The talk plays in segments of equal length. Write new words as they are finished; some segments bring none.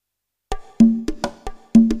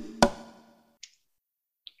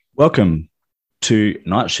Welcome to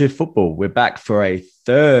Night Shift Football. We're back for a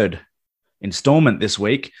third installment this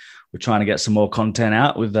week. We're trying to get some more content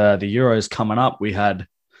out with the Euros coming up. We had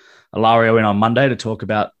Ilario in on Monday to talk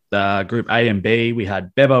about Group A and B. We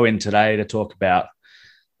had Bebo in today to talk about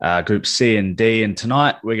Group C and D. And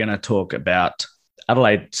tonight we're going to talk about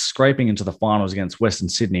Adelaide scraping into the finals against Western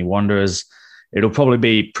Sydney Wanderers. It'll probably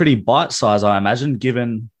be pretty bite-sized, I imagine,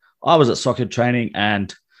 given I was at soccer training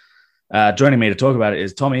and joining me to talk about it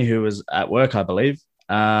is Tommy, who was at work, I believe.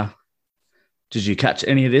 Did you catch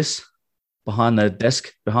any of this behind the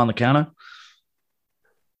desk, behind the counter?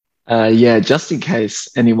 Yeah, just in case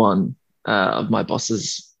anyone of my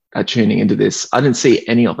bosses are tuning into this, I didn't see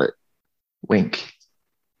any of it. Wink.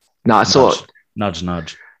 No, I saw it.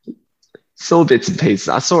 Nudge. Saw bits and pieces.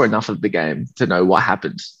 I saw enough of the game to know what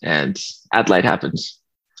happened, and Adelaide happened.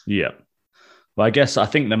 Yeah. Well, I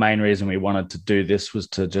think the main reason we wanted to do this was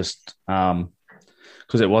to just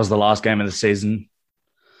because it was the last game of the season.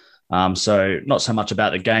 So not so much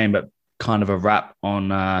about the game, but kind of a wrap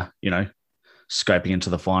on, scraping into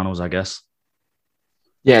the finals, I guess.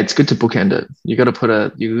 Yeah, it's good to bookend it. You got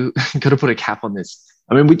to put a cap on this.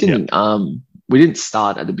 I mean, we didn't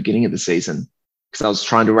start at the beginning of the season because I was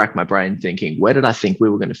trying to rack my brain thinking, where did I think we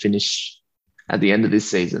were going to finish at the end of this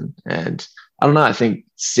season? And I don't know. I think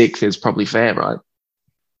sixth is probably fair, right?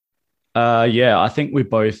 Yeah, I think we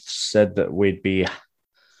both said that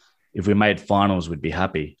if we made finals, we'd be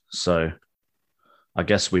happy. So I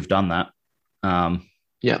guess we've done that.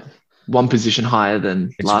 Yeah. One position higher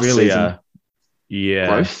than last season. Yeah.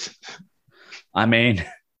 Growth. I mean,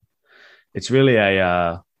 it's really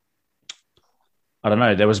I don't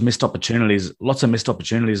know. There was lots of missed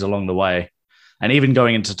opportunities along the way. And even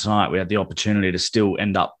going into tonight, we had the opportunity to still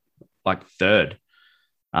end up like third.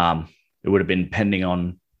 It would have been depending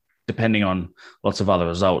on lots of other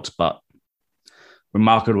results, but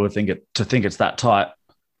remarkable to think it's that tight.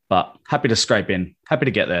 But happy to scrape in, happy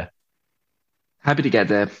to get there. Happy to get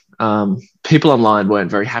there. People online weren't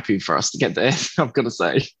very happy for us to get there, I've got to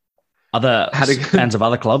say. Other fans of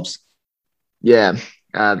other clubs? Yeah,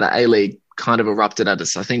 the A-League kind of erupted at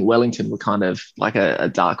us. I think Wellington were kind of like a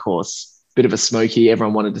dark horse, bit of a smoky.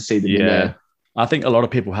 Everyone wanted to see them in there. I think a lot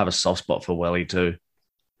of people have a soft spot for Welly too.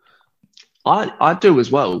 I do as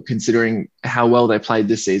well, considering how well they played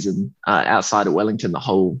this season outside of Wellington the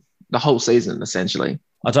whole season, essentially.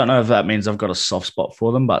 I don't know if that means I've got a soft spot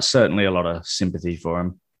for them, but certainly a lot of sympathy for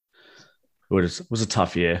them. It was a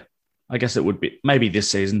tough year. I guess it would be maybe this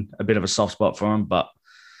season a bit of a soft spot for them, but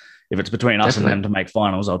if it's between us and them to make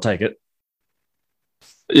finals, I'll take it.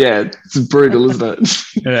 Yeah, it's brutal, isn't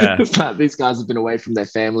it? Yeah. These guys have been away from their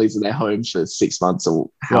families and their homes for 6 months or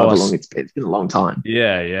however long it's been. It's been a long time.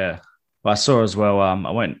 Yeah. Well, I saw as well,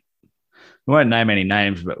 we won't name any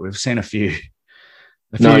names, but we've seen a few.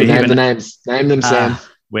 Name the names. Name them, Sam.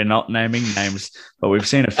 We're not naming names, but we've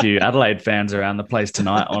seen a few Adelaide fans around the place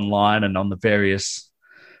tonight online and on the various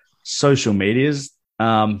social medias.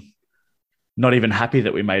 Not even happy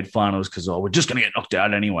that we made finals because, we're just going to get knocked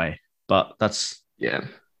out anyway. But that's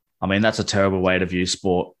a terrible way to view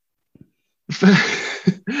sport.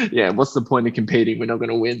 Yeah, what's the point of competing? We're not going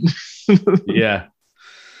to win. Yeah.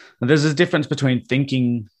 And there's a difference between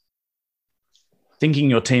thinking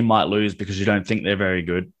your team might lose because you don't think they're very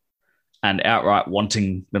good and outright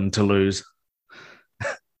wanting them to lose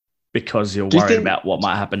because you're worried about what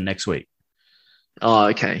might happen next week. Oh,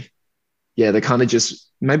 okay. Yeah, they're kind of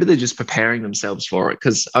maybe they're just preparing themselves for it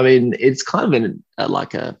because, I mean, it's kind of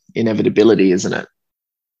like a inevitability, isn't it?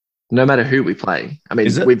 No matter who we play. I mean,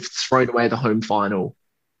 we've thrown away the home final,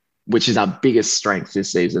 which is our biggest strength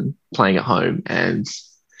this season, playing at home. And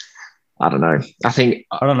I don't know.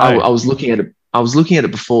 I was looking at it. I was looking at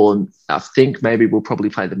it before, and I think maybe we'll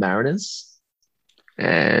probably play the Mariners.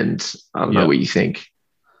 And I don't know what you think.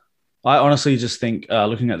 I honestly just think,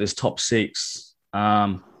 looking at this top six,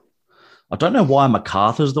 I don't know why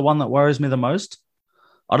MacArthur's the one that worries me the most.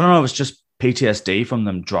 I don't know if it's just PTSD from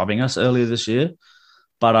them drubbing us earlier this year,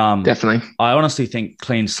 but definitely. I honestly think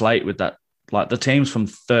clean slate with that. Like the teams from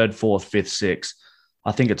third, fourth, fifth, sixth,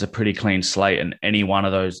 I think it's a pretty clean slate, and any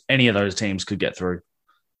of those teams could get through.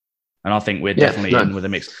 And I think we're definitely in with a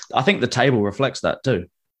mix. I think the table reflects that too,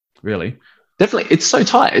 really. Definitely. It's so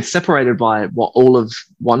tight. It's separated by all of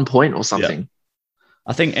 1 point or something. Yeah.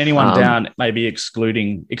 I think anyone down, maybe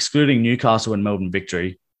excluding Newcastle and Melbourne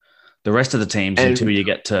Victory, the rest of the teams until you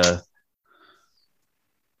get to...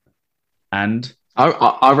 And...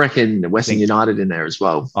 I reckon Western United in there as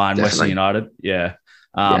well. And Western United, yeah.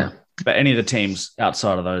 But any of the teams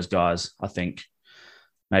outside of those guys, I think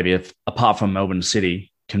maybe apart from Melbourne City,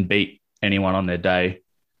 can beat anyone on their day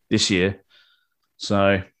this year.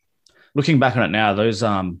 So looking back on it now, those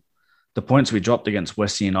the points we dropped against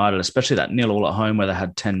Western United, especially that 0-0 at home where they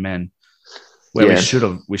had 10 men, where we should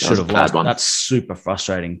have lost. One. That's super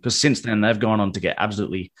frustrating because since then they've gone on to get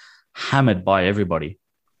absolutely hammered by everybody.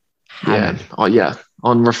 Hammered. Yeah. Oh yeah.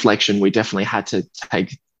 On reflection, we definitely had to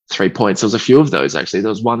take 3 points. There was a few of those actually. There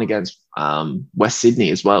was one against West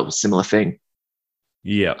Sydney as well. It was a similar thing.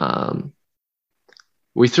 Yeah.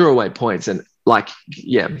 We threw away points and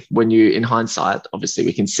when you, in hindsight, obviously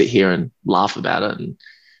we can sit here and laugh about it and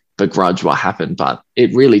begrudge what happened, but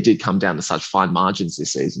it really did come down to such fine margins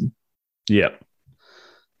this season. Yeah.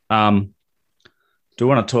 Do you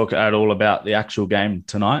want to talk at all about the actual game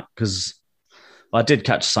tonight? Because I did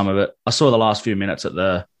catch some of it. I saw the last few minutes at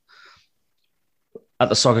the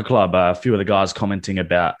soccer club. A few of the guys commenting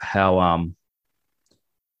about how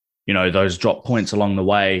those drop points along the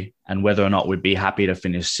way and whether or not we'd be happy to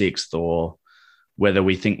finish sixth or whether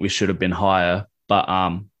we think we should have been higher. But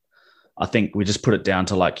I think we just put it down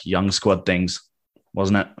to like young squad things,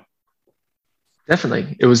 wasn't it?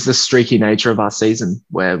 Definitely. It was the streaky nature of our season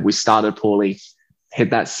where we started poorly, hit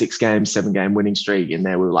that 7-game winning streak, and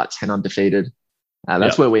there we were like 10 undefeated.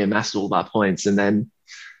 That's where we amassed all of our points. And then,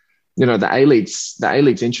 the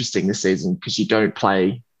A-League's interesting this season because you don't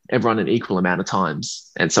play everyone an equal amount of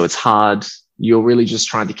times. And so it's hard. You're really just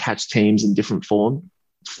trying to catch teams in different form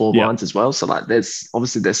lines as well. So like there's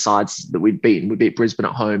sides that we've beaten. We beat Brisbane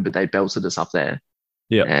at home, but they belted us up there.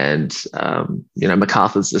 Yeah. And,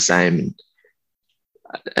 MacArthur's the same.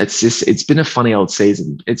 It's been a funny old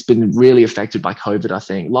season. It's been really affected by COVID, I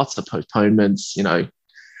think. Lots of postponements,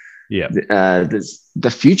 Yeah. The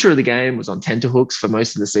future of the game was on tenterhooks for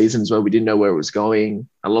most of the season as well. We didn't know where it was going.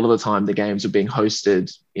 A lot of the time, the games were being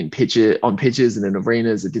hosted on pitches and in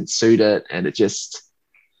arenas. It didn't suit it, and it's a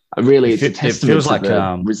testament to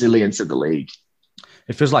the resilience of the league.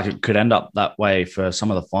 It feels like it could end up that way for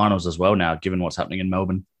some of the finals as well now, given what's happening in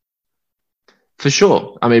Melbourne. For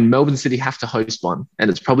sure. I mean, Melbourne City have to host one, and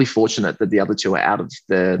it's probably fortunate that the other two are out of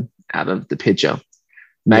the picture.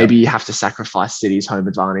 Maybe you have to sacrifice City's home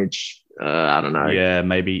advantage. I don't know. Yeah,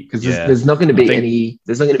 maybe because there's not going to be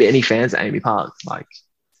any fans at AAMI Park. Like,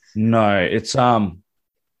 no, it's I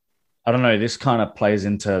don't know. This kind of plays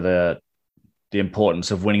into the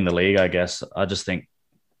importance of winning the league. I guess I just think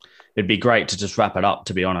it'd be great to just wrap it up,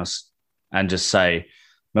 to be honest, and just say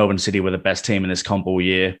Melbourne City were the best team in this comp all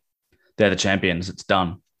year. They're the champions. It's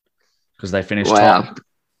done because they finished top.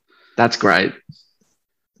 That's great.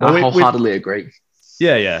 I wholeheartedly agree.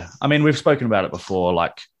 Yeah. I mean, we've spoken about it before.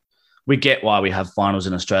 Like, we get why we have finals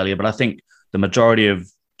in Australia, but I think the majority of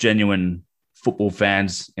genuine football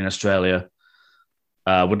fans in Australia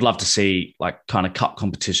would love to see like kind of cup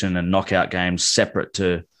competition and knockout games separate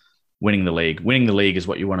to winning the league. Winning the league is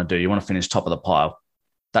what you want to do. You want to finish top of the pile.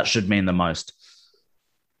 That should mean the most.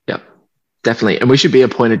 Yep. Definitely. And we should be a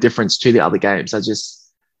point of difference to the other games.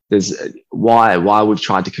 There's why we've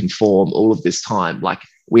tried to conform all of this time. Like,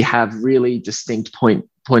 we have really distinct point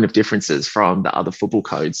of differences from the other football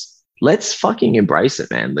codes. Let's fucking embrace it,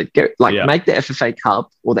 man. Make the FFA Cup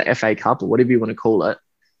or the FA Cup or whatever you want to call it,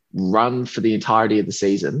 run for the entirety of the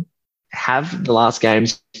season, have the last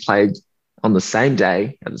games played on the same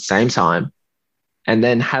day at the same time, and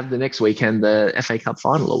then have the next weekend the FA Cup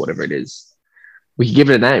final or whatever it is. We could give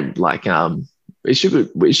it a name, like it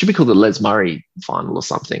should be called the Les Murray final or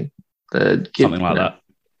something. Something like that.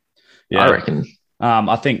 Yeah, I reckon.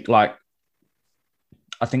 I think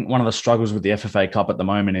one of the struggles with the FFA Cup at the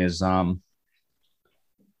moment is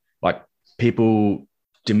like people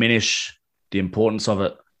diminish the importance of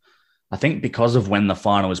it. I think because of when the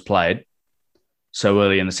final is played so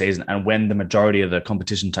early in the season and when the majority of the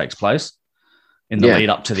competition takes place in the lead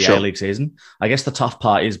up to the A-League season. I guess the tough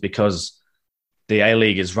part is because the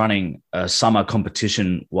A-League is running a summer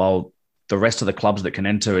competition while the rest of the clubs that can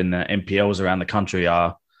enter in the NPLs around the country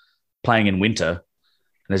are playing in winter.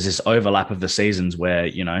 There's this overlap of the seasons where,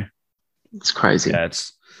 it's crazy. Yeah,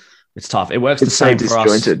 it's tough. It works the same for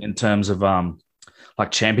us in terms of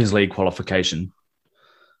like Champions League qualification.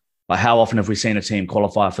 Like, how often have we seen a team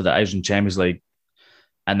qualify for the Asian Champions League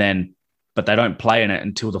but they don't play in it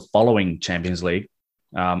until the following Champions League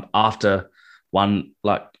after one,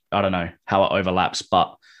 like, I don't know how it overlaps,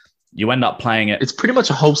 but you end up playing it. It's pretty much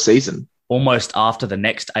a whole season. Almost after the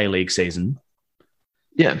next A-League season.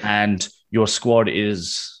 Yeah. And your squad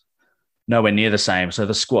is nowhere near the same. So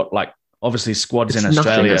the squad, like, obviously squads in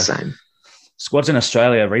Australia. Squads in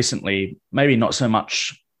Australia recently, maybe not so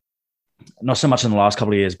much in the last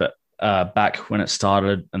couple of years, but back when it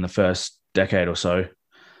started in the first decade or so,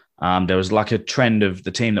 there was like a trend of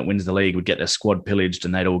the team that wins the league would get their squad pillaged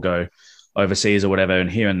and they'd all go overseas or whatever, and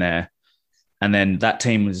here and there. And then that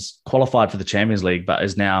team was qualified for the Champions League, but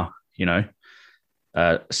is now,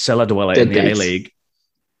 cellar dweller in the A-League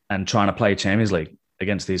and trying to play Champions League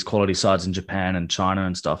against these quality sides in Japan and China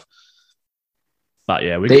and stuff. But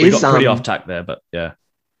yeah, we got pretty off tack there, but yeah.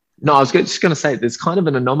 No, I was just going to say there's kind of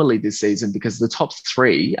an anomaly this season because the top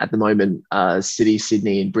three at the moment, City,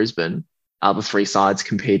 Sydney, and Brisbane, are the three sides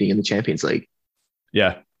competing in the Champions League.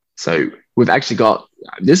 Yeah. So we've actually got,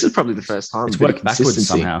 this is probably the first time. It's worked backwards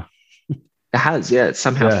somehow. It has, yeah. It's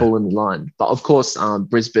somehow fallen in line. But of course,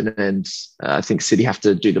 Brisbane and I think City have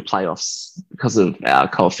to do the playoffs because of our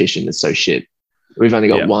coefficient is so shit. We've only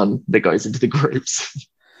got one that goes into the groups.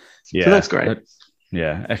 Yeah. So that's great.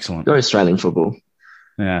 Excellent. Go Australian football.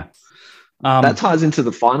 Yeah. That ties into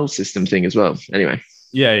the final system thing as well. Anyway.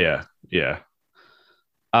 Yeah.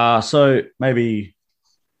 So maybe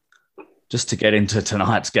just to get into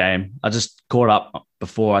tonight's game, I just caught up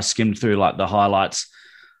before I skimmed through like the highlights.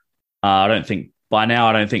 I don't think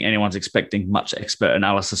anyone's expecting much expert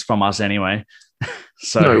analysis from us anyway.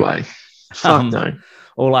 So no way. Fuck no.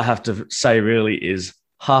 All I have to say really is,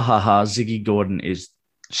 Ziggy Gordon is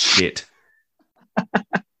shit.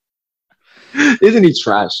 Isn't he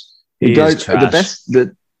trash? He is trash.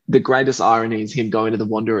 The greatest irony is him going to the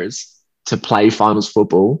Wanderers to play finals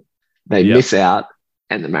football. They miss out,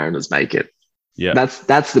 and the Mariners make it. Yeah,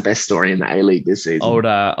 that's the best story in the A-League this season.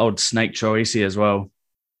 Old Snake Troisi as well.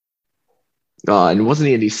 Oh, and wasn't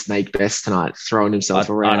he in his snake best tonight, throwing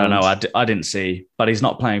himself around? I don't know. I didn't see, but he's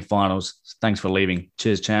not playing finals. Thanks for leaving.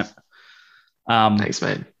 Cheers, champ. Thanks,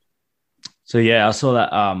 man. So yeah, I saw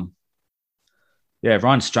that.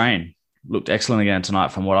 Ryan Strain looked excellent again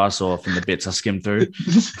tonight from what I saw from the bits I skimmed through.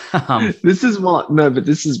 This is what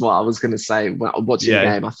I was going to say when watching the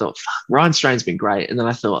game. I thought, Ryan Strain's been great. And then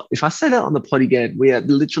I thought, if I say that on the pod again, we are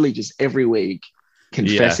literally just every week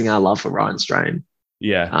confessing our love for Ryan Strain.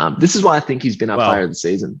 Yeah. This is why I think he's been our player of the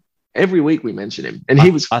season. Every week we mention him. And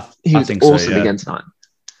he was awesome again tonight.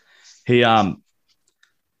 I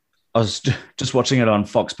was just watching it on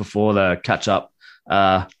Fox before the catch up.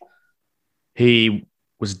 He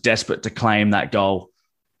was desperate to claim that goal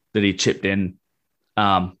that he chipped in,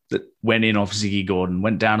 that went in off Ziggy Gordon,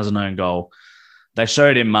 went down as an own goal. They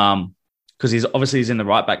showed him because he's in the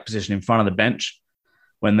right back position in front of the bench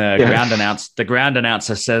when the ground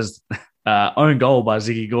announcer says own goal by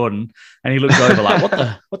Ziggy Gordon, and he looks over like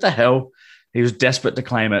what the hell? He was desperate to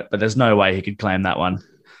claim it, but there's no way he could claim that one.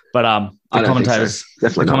 But the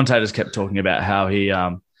commentators kept talking about how he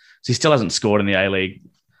still hasn't scored in the A-League.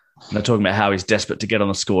 And they're talking about how he's desperate to get on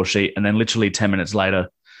the score sheet. And then literally 10 minutes later,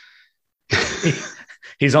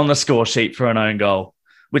 he's on the score sheet for an own goal,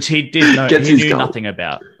 which he did know. He knew nothing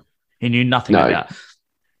about. He knew nothing about.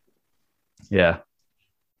 Yeah.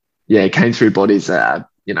 Yeah, it came through bodies at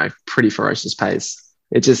pretty ferocious pace.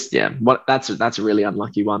 It just, that's a really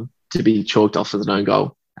unlucky one to be chalked off as an own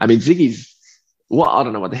goal. I mean, Ziggy's, I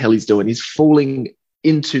don't know what the hell he's doing. He's falling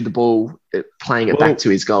into the ball, playing it back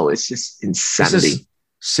to his goal. It's just insanity.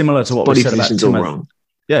 Similar to what we said about Timothy.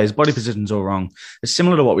 Yeah, his body position's all wrong. It's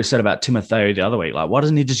similar to what we said about Timothy the other week. Like, why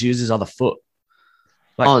doesn't he just use his other foot?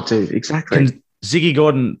 Like, dude, exactly. Can Ziggy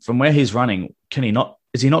Gordon, from where he's running,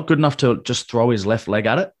 is he not good enough to just throw his left leg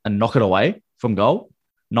at it and knock it away from goal?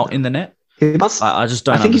 Not in the net? He must, I just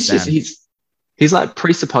don't understand. He's like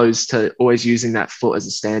presupposed to always using that foot as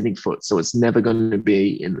a standing foot, so it's never going to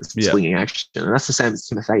be in the swinging action. And that's the same as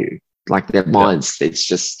Timothy. Like their minds, it's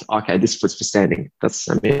just okay. This foot's for standing. It's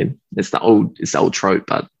the old trope,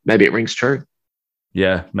 but maybe it rings true.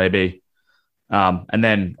 Yeah, maybe. And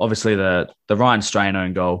then obviously the Ryan Strain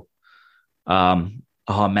own goal.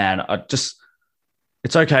 Oh man,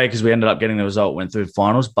 it's okay because we ended up getting the result, went through the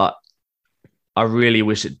finals, but I really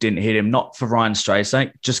wish it didn't hit him. Not for Ryan Strain's sake,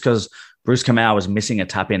 just because Bruce Kamau was missing a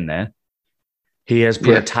tap in there. He has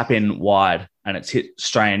put a tap in wide, and it's hit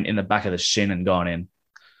Strain in the back of the shin and gone in.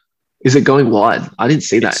 Is it going wide? I didn't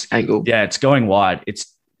see that angle. Yeah, it's going wide.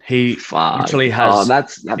 Literally has. Oh,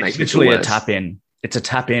 that makes me feel worse. A tap in. It's a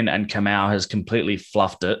tap in, and Kamau has completely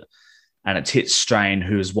fluffed it, and it's hit Strain,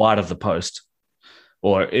 who is wide of the post,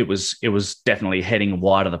 or it was definitely heading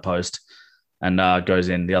wide of the post, and goes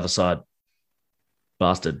in the other side.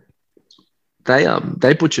 Bastard.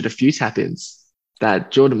 They butchered a few tap ins. That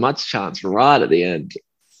Jordan Much chance right at the end.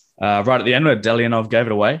 Right at the end where Delianov gave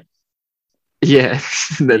it away. Yeah,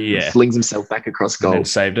 then flings himself back across goal. And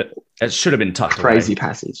saved it. It should have been tucked away. Crazy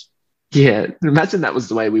passage. Yeah, imagine that was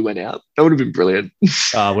the way we went out. That would have been brilliant.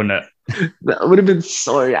 Wouldn't it? That would have been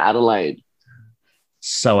so Adelaide.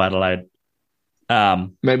 So Adelaide.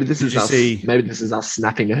 Maybe this is us. Maybe this is us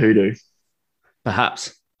snapping a hoodoo.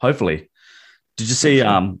 Perhaps. Hopefully. Did you see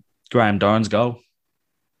Graham Doran's goal?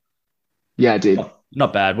 Yeah, I did.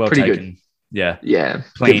 Not bad. Well Pretty taken. good. Yeah. Yeah,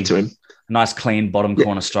 Clean. give it to him. Nice, clean bottom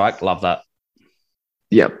corner strike. Love that.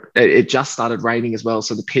 Yep. It just started raining as well,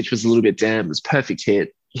 so the pitch was a little bit damp. It was perfect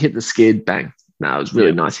hit. Hit the skid, bang. No, it was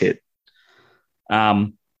really nice hit.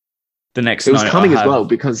 The next it was coming as well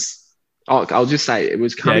because I'll just say it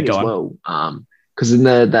was coming as well. Because in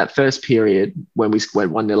that first period when we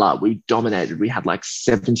went 1-0 up, we dominated. We had like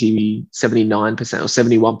 79% or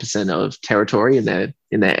 71% of territory in their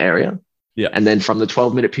area. Yeah. And then from the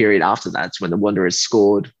 12-minute period after that's when the Wanderers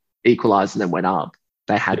scored, equalised, and then went up.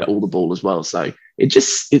 They had all the ball as well. So it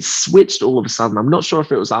switched all of a sudden. I'm not sure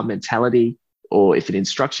if it was our mentality or if an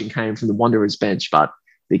instruction came from the Wanderers bench, but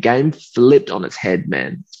the game flipped on its head,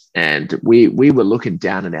 man. And we were looking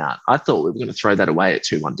down and out. I thought we were going to throw that away at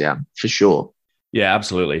 2-1 down for sure. Yeah,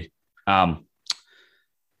 absolutely. And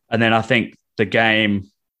then I think the game,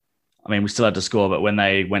 I mean, we still had to score, but when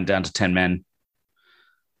they went down to 10 men,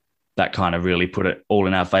 that kind of really put it all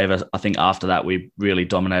in our favour. I think after that, we really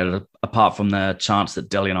dominated, apart from the chance that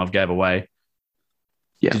Delianov gave away.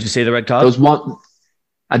 Yeah. Did you see the red card? There was one.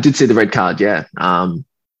 I did see the red card, yeah. I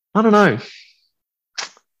don't know.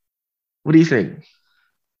 What do you think?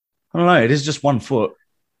 I don't know. It is just 1 foot.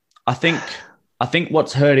 I think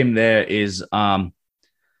what's hurt him there is the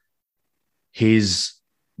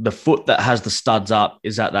foot that has the studs up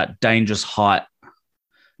is at that dangerous height.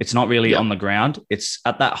 It's not really on the ground. It's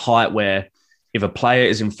at that height where if a player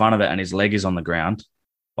is in front of it and his leg is on the ground,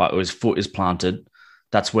 like his foot is planted,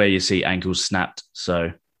 that's where you see ankles snapped.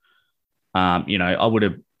 So, I would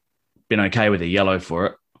have been okay with a yellow for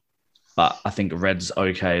it, but I think red's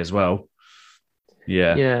okay as well.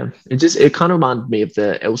 Yeah. Yeah. It kind of reminded me of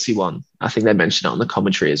the Elsie one. I think they mentioned it on the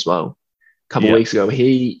commentary as well. A couple of weeks ago,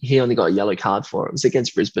 he only got a yellow card for it. It was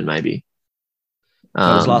against Brisbane, maybe. It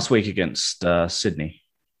was last week against Sydney.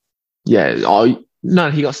 Yeah. Oh, no,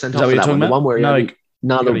 he got sent off for that one. The one where he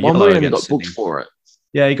only got booked for it.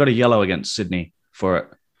 Yeah, he got a yellow against Sydney for it.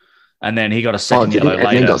 And then he got a second yellow later.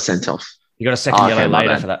 And then got sent off. He got a second yellow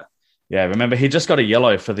later for that. Yeah, remember, he just got a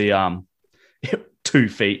yellow for the 2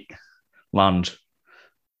 feet lunge.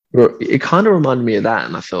 It kind of reminded me of that,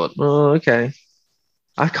 and I thought, oh, okay.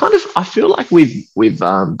 I feel like we've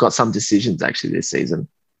got some decisions actually this season.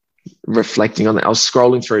 Reflecting on that, I was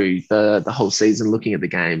scrolling through the whole season, looking at the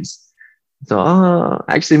games. So,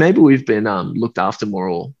 actually, maybe we've been looked after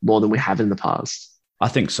more than we have in the past. I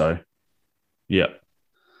think so. Yeah.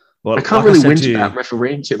 Well, I can't really whinge about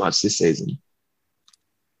refereeing too much this season.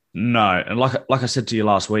 No, and like I said to you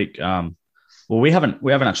last week, we haven't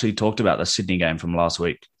actually talked about the Sydney game from last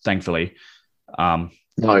week, thankfully. No,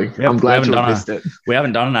 I'm glad you missed it. We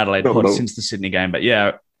haven't done an Adelaide pod since the Sydney game, but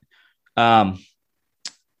yeah, I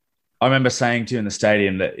remember saying to you in the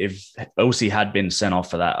stadium that if Elsie had been sent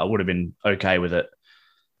off for that, I would have been okay with it.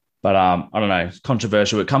 But I don't know, it's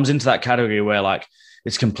controversial. It comes into that category where like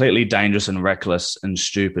it's completely dangerous and reckless and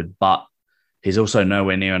stupid, but he's also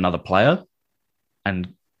nowhere near another player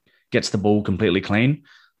and gets the ball completely clean.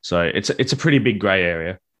 So it's a pretty big grey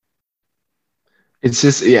area. It's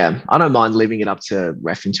just, I don't mind leaving it up to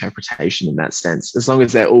ref interpretation in that sense, as long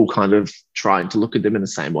as they're all kind of trying to look at them in the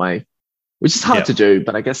same way, which is hard to do.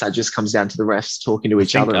 But I guess that just comes down to the refs talking to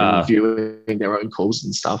each other and reviewing their own calls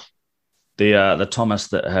and stuff. The Thomas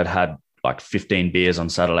that had like 15 beers on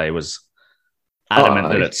Saturday was adamant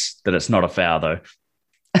that it's not a foul though.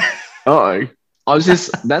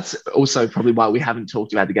 That's also probably why we haven't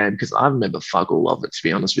talked about the game, because I remember fuck all of it, to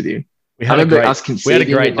be honest with you. We had a great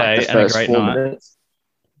day and a great night. Minutes.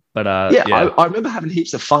 But I remember having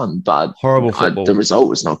heaps of fun, but horrible football. The result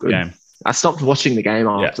was not good. Game. I stopped watching the game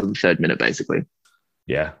after the 3rd minute, basically.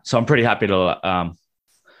 Yeah. So I'm pretty happy to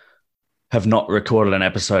have not recorded an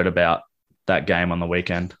episode about that game on the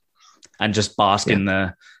weekend and just bask in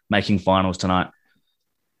the making finals tonight.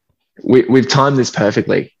 We've timed this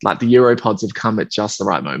perfectly. Like the Europods have come at just the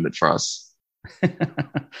right moment for us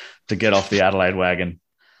to get off the Adelaide wagon.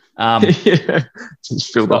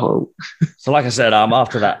 Just fill the hole. So, like I said,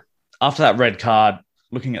 after that red card,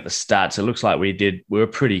 looking at the stats, it looks like we were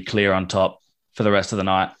pretty clear on top for the rest of the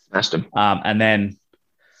night. Smashed him. And then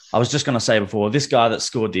I was just going to say before, this guy that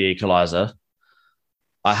scored the equaliser,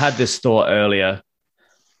 I had this thought earlier,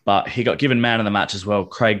 but he got given man of the match as well,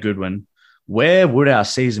 Craig Goodwin. Where would our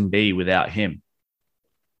season be without him?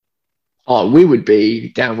 Oh, we would be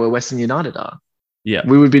down where Western United are. Yeah.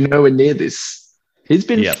 We would be nowhere near this. He's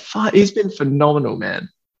been phenomenal, man.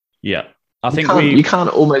 Yeah. I think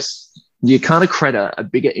you can't credit a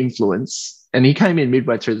bigger influence. And he came in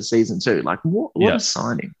midway through the season too. Like, what a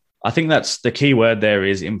signing. I think that's the key word there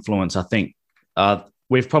is influence. I think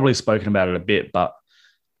we've probably spoken about it a bit, but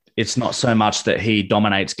it's not so much that he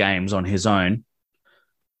dominates games on his own,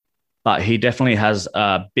 but he definitely has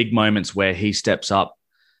big moments where he steps up,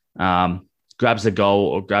 grabs the goal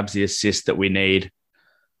or grabs the assist that we need.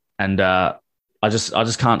 And I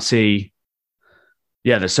just can't see.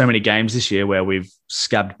 Yeah, there's so many games this year where we've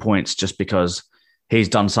scabbed points just because he's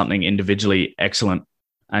done something individually excellent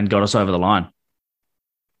and got us over the line.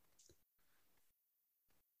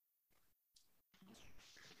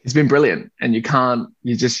 He's been brilliant, and you can't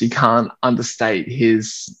understate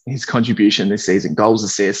his contribution this season. Goals,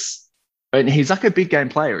 assists, and he's like a big game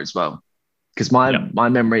player as well. Because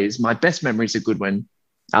my best memories are good when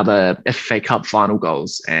other FA Cup final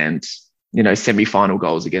goals and semi-final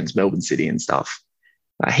goals against Melbourne City and stuff.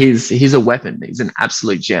 He's a weapon. He's an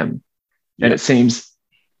absolute gem, and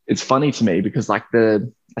it's funny to me because like a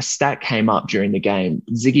stat came up during the game.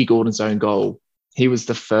 Ziggy Gordon's own goal. He was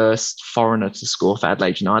the first foreigner to score for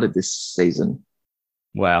Adelaide United this season.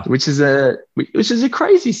 Wow. Which is a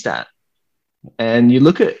crazy stat. And you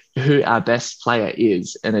look at who our best player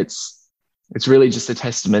is, and it's really just a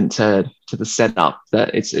testament to the setup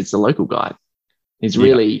that it's a local guy. He's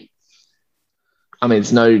really, I mean,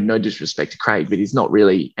 it's no disrespect to Craig, but he's not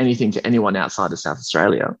really anything to anyone outside of South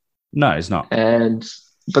Australia. No, he's not.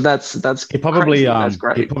 But that's he probably that's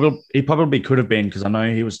great. He probably could have been, because I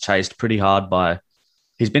know he was chased pretty hard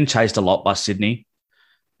he's been chased a lot by Sydney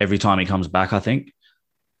every time he comes back, I think.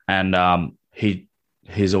 And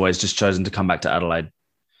he's always just chosen to come back to Adelaide.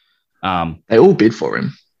 They all bid for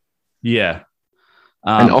him. Yeah.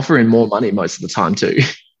 And offer him more money most of the time too.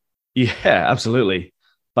 Yeah, absolutely.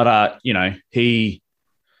 But I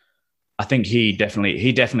think he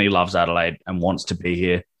definitely loves Adelaide and wants to be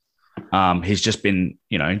here. He's just been,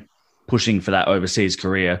 pushing for that overseas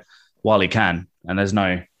career while he can, and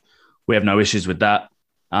we have no issues with that.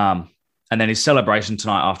 And then his celebration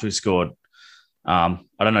tonight after he scored, I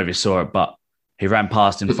don't know if you saw it, but he ran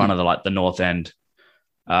past in front of the north end,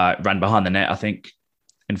 ran behind the net, I think,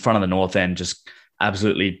 in front of the north end, just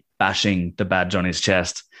absolutely bashing the badge on his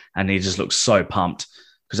chest, and he just looked so pumped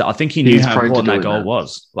because I think he knew how important that goal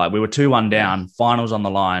was. Like, we were 2-1 down, finals on the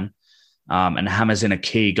line. And hammers in a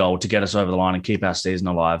key goal to get us over the line and keep our season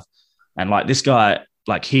alive. And like, this guy,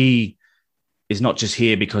 like, he is not just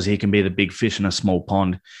here because he can be the big fish in a small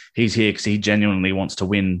pond. He's here because he genuinely wants to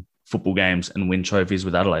win football games and win trophies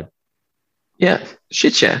with Adelaide. Yeah,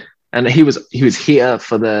 shit, yeah. And he was here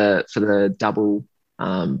for the double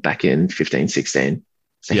back in 15-16.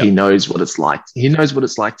 So he knows what it's like. He knows what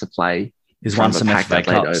it's like to play. He's won some FA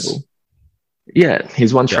Cups. Oval. Yeah,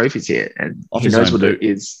 he's won trophies here, and he knows what it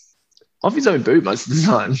is. Off his own boot most of the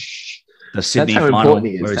time. The Sydney That's how final important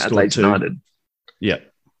he is where he to scored Adelaide 2. United.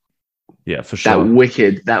 Yeah, for sure.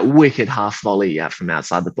 That wicked half volley out from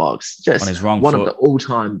outside the box. Just on his wrong one foot. of the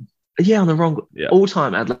all-time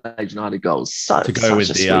all-time Adelaide United goals. To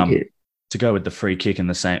go with the free kick in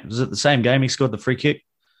the same. Was it the same game he scored the free kick?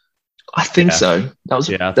 I think so. That was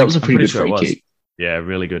a pretty good free kick. Yeah,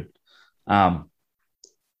 really good. Man,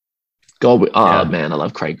 I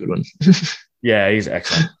love Craig Goodwin. Yeah, he's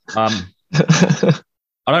excellent. I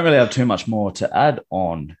don't really have too much more to add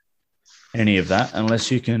on any of that,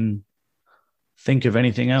 unless you can think of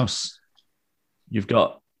anything else you've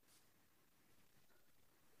got.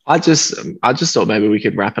 I just thought maybe we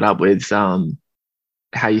could wrap it up with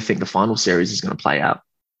how you think the final series is going to play out,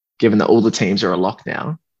 given that all the teams are a lock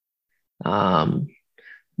now.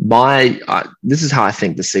 This is how I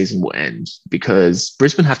think the season will end, because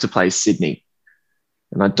Brisbane have to play Sydney,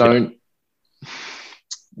 and I don't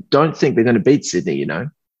think they're going to beat Sydney,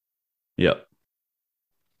 Yep.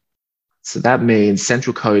 So that means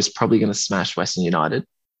Central Coast probably going to smash Western United.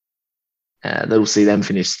 That'll see them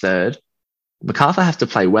finish third. Macarthur have to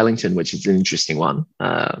play Wellington, which is an interesting one.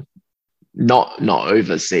 Not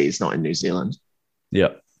overseas, not in New Zealand.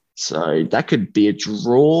 Yep. So that could be a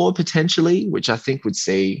draw potentially, which I think would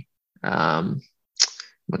see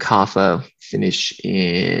Macarthur finish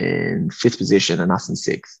in 5th position and us in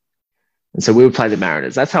 6th. And so we would play the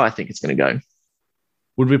Mariners. That's how I think it's going to go.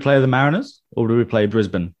 Would we play the Mariners or would we play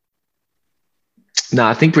Brisbane? No,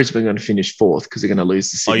 I think Brisbane are going to finish 4th because they're going to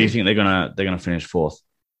lose to Sydney. Oh, you think they're going to finish 4th?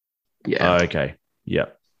 Yeah. Oh, okay.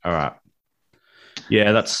 Yep. All right.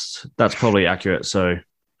 Yeah, that's probably accurate. So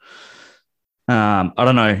I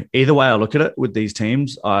don't know. Either way I look at it with these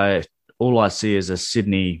teams, all I see is a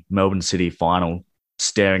Sydney Melbourne City final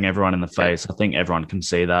staring everyone in the face. I think everyone can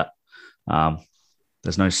see that.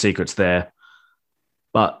 There's no secrets there.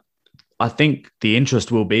 But I think the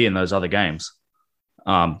interest will be in those other games.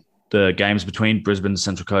 The games between Brisbane,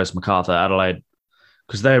 Central Coast, Macarthur, Adelaide,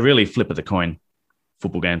 because they're really flip of the coin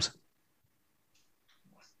football games.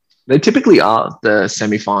 They typically are the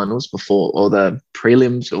semi-finals before, or the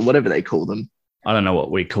prelims, or whatever they call them. I don't know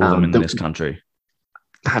what we call them in this country.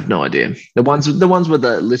 I have no idea. The ones where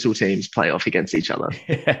the little teams play off against each other.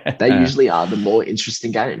 They usually are the more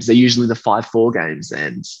interesting games. They're usually the 5-4 games,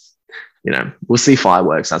 and we'll see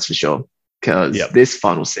fireworks. That's for sure. Because this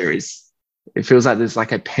final series, it feels like there's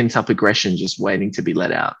like a pent-up aggression just waiting to be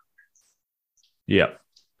let out. Yeah.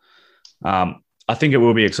 I think it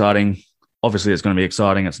will be exciting. Obviously, it's going to be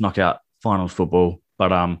exciting. It's knockout finals football.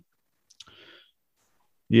 But, I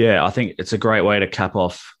think it's a great way to cap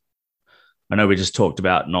off. I know we just talked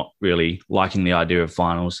about not really liking the idea of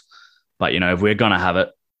finals. But, if we're going to have it,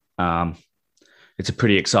 it's a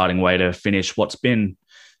pretty exciting way to finish what's been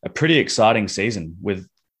a pretty exciting season with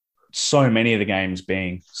so many of the games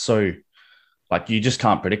being so, you just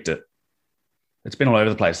can't predict it. It's been all over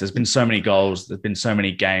the place. There's been so many goals. There's been so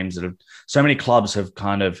many games so many clubs have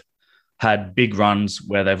kind of had big runs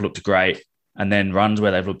where they've looked great and then runs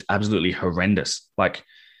where they've looked absolutely horrendous,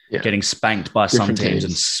 getting spanked by some teams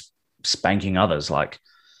and spanking others.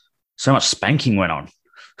 So much spanking went on.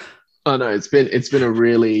 Oh no, it's been a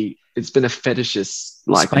fetishist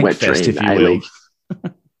Spank wet fest, dream if you A-League.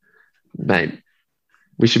 Mate,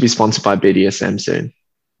 we should be sponsored by BDSM soon.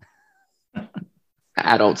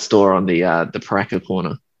 Adult store on the Paraka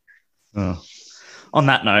corner. Oh. On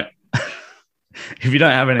that note, if you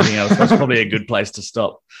don't have anything else, that's probably a good place to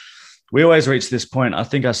stop. We always reach this point. I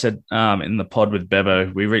think I said in the pod with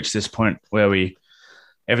Bebo, we reach this point where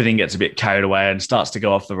everything gets a bit carried away and starts to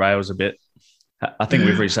go off the rails a bit. I think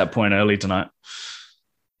we've reached that point early tonight.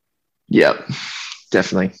 Yep,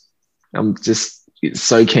 definitely. I'm just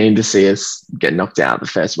so keen to see us get knocked out the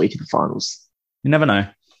first week of the finals. You never know.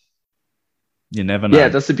 Yeah,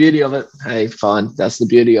 that's the beauty of it. Hey, fine. That's the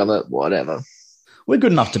beauty of it. Whatever. We're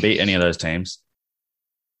good enough to beat any of those teams.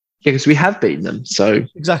 Yeah, because we have beaten them. So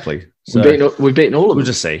exactly. So we've beaten all of them. We'll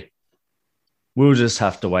just see. We'll just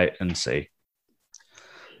have to wait and see.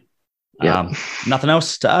 Yeah. Nothing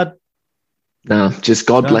else to add? No, just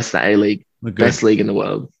God bless the A-League. Best league in the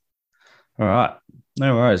world. All right.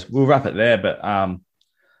 No worries. We'll wrap it there, but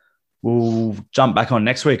we'll jump back on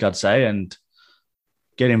next week, I'd say, and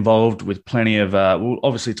get involved with plenty of we'll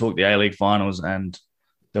obviously talk the A-League finals, and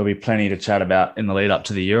there'll be plenty to chat about in the lead up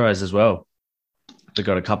to the Euros as well. We've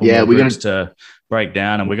got a couple more groups to break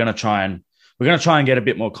down, and we're going to try and get a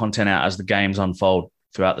bit more content out as the games unfold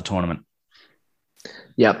throughout the tournament.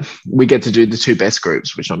 Yep. We get to do the 2 best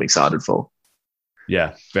groups, which I'm excited for.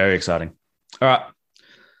 Yeah, very exciting. All right.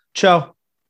 Ciao.